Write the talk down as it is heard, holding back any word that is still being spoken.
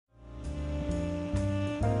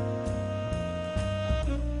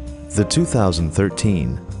the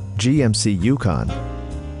 2013 GMC Yukon.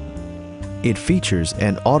 It features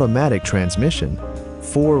an automatic transmission,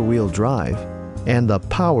 four-wheel drive, and a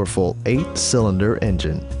powerful 8-cylinder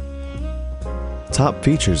engine. Top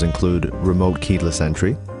features include remote keyless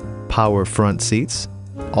entry, power front seats,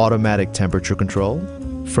 automatic temperature control,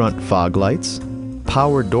 front fog lights,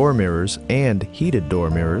 power door mirrors and heated door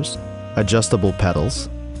mirrors, adjustable pedals,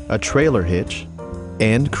 a trailer hitch,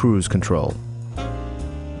 and cruise control.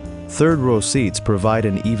 Third-row seats provide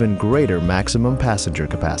an even greater maximum passenger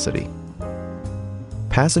capacity.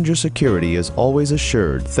 Passenger security is always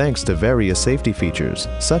assured thanks to various safety features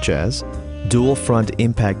such as dual front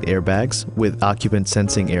impact airbags with occupant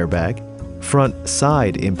sensing airbag, front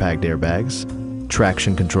side impact airbags,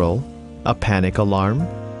 traction control, a panic alarm,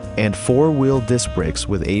 and four-wheel disc brakes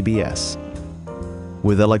with ABS.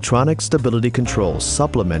 With electronic stability control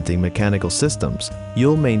supplementing mechanical systems,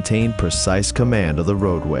 you'll maintain precise command of the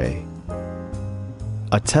roadway.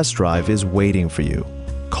 A test drive is waiting for you.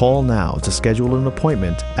 Call now to schedule an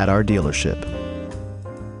appointment at our dealership.